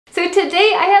So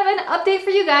today I have an update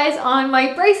for you guys on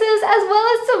my braces as well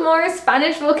as some more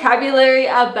Spanish vocabulary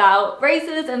about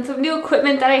braces and some new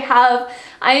equipment that I have.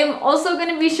 I am also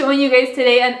going to be showing you guys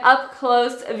today an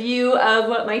up-close view of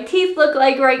what my teeth look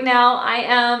like right now. I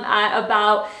am at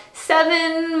about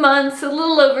 7 months, a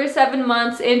little over 7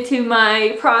 months into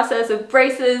my process of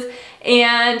braces,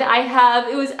 and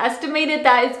it was estimated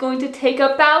that it's going to take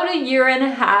about 1.5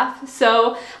 years,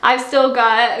 so I've still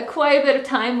got quite a bit of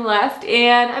time left,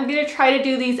 and I'm going to try to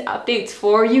do these updates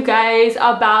for you guys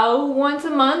about once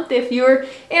a month. If you're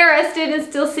interested in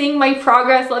still seeing my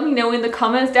progress, let me know in the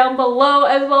comments down below,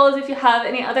 as well as if you have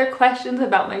any other questions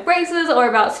about my braces or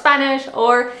about Spanish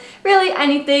or really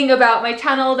anything about my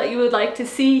channel that you would like to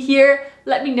see here.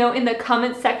 Let me know in the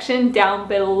comment section down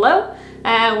below.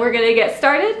 And we're gonna get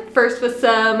started first with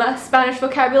some Spanish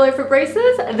vocabulary for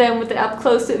braces, then with an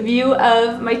up-close view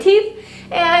of my teeth,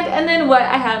 and then what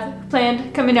I have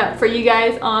planned coming up for you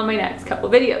guys on my next couple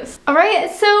videos. Alright,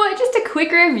 so just a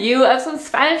quick review of some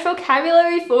Spanish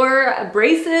vocabulary for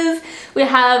braces. We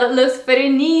have los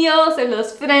frenillos or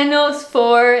los frenos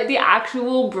for the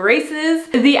actual braces.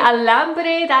 The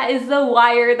alambre, that is the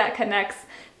wire that connects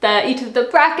each of the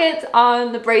brackets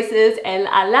on the braces, el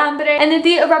alambre. And then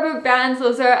the rubber bands,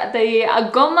 those are the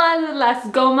gomas, las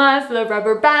gomas, the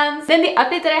rubber bands. Then the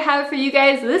update that I have for you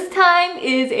guys this time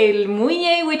is el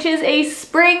muelle, which is a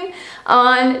spring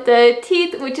on the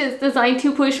teeth, which is designed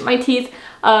to push my teeth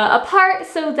apart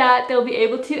so that they'll be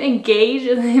able to engage.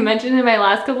 As I mentioned in my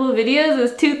last couple of videos,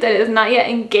 this tooth that is not yet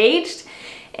engaged.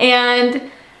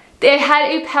 And they had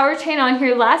a power chain on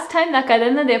here last time, la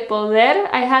cadena de poder.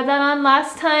 I had that on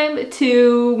last time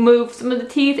to move some of the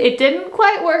teeth. It didn't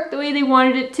quite work the way they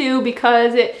wanted it to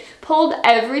because it pulled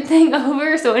everything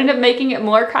over, so it ended up making it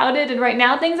more crowded. And right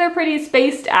now things are pretty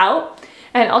spaced out,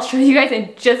 and I'll show you guys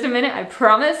in just a minute, I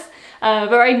promise. But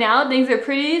right now things are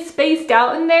pretty spaced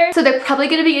out in there. So they're probably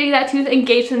gonna be getting that tooth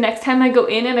engaged the next time I go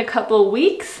in a couple of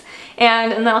weeks.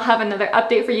 And then I'll have another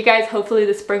update for you guys. Hopefully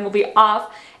the spring will be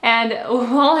off. And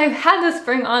while I've had the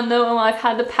spring on though, and while I've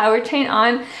had the power chain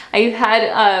on, I've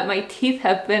had, my teeth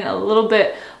have been a little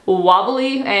bit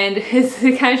wobbly, and it's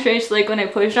kind of strange, like when I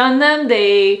push on them,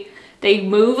 they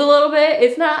move a little bit.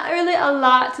 It's not really a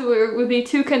lot to where it would be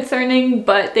too concerning,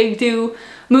 but they do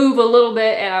move a little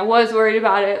bit, and I was worried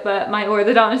about it, but my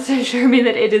orthodontist assured me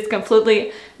that it is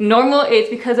completely normal. It's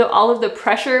because of all of the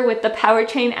pressure with the power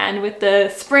chain and with the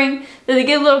spring that they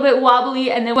get a little bit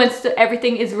wobbly, and then once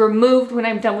everything is removed, when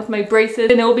I'm done with my braces,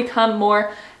 then it will become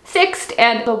more fixed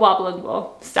and the wobbling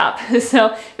will stop.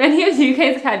 So if any of you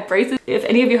guys have had braces, if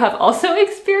any of you have also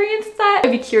experienced that,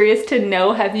 I'd be curious to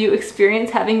know, have you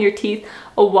experienced having your teeth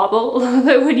wobble a little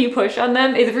bit when you push on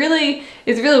them? It's really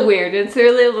weird. It's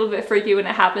really a little bit freaky when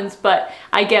it happens, but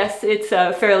I guess it's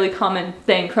a fairly common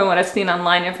thing from what I've seen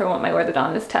online and from what my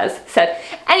orthodontist has said.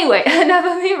 Anyway, enough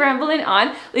of me rambling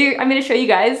on. I'm going to show you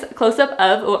guys a close-up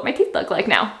of what my teeth look like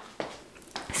now.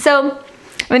 So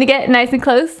I'm going to get nice and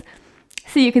close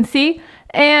so you can see,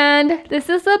 and this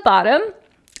is the bottom.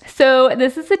 So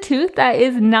this is a tooth that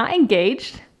is not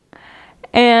engaged,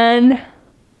 and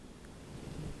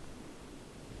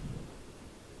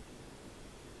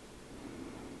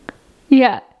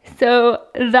yeah, so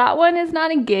that one is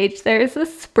not engaged. There's a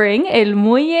spring, el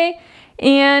muelle,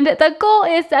 and the goal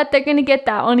is that they're gonna get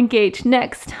that one engaged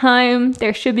next time.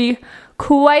 There should be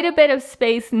quite a bit of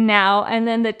space now, and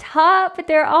then the top,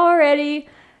 they're already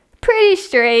pretty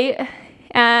straight.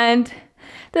 And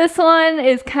this one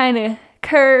is kind of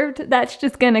curved. That's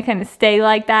just gonna kind of stay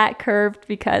like that, curved,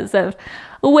 because of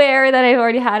wear that I've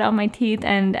already had on my teeth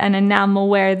and an enamel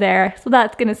wear there. So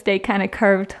that's gonna stay kind of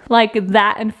curved like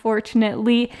that,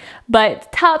 unfortunately. But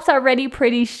top's already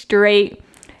pretty straight.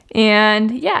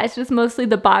 And yeah, it's just mostly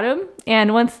the bottom.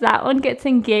 And once that one gets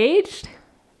engaged,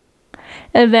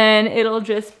 and then it'll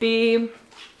just be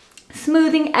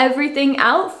smoothing everything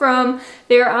out from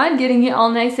there on, getting it all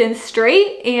nice and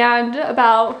straight, and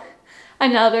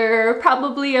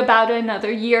probably about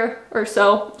another year or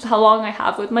so is how long I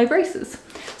have with my braces.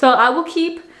 So I will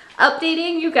keep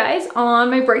updating you guys on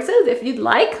my braces. If you'd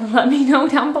like, let me know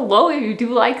down below if you do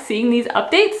like seeing these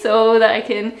updates so that I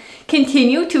can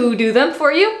continue to do them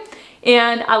for you.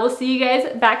 And I will see you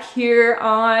guys back here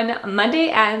on Monday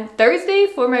and Thursday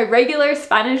for my regular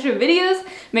Spanish videos.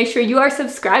 Make sure you are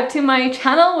subscribed to my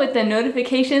channel with the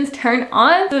notifications turned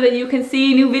on so that you can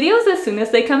see new videos as soon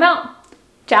as they come out.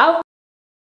 Ciao!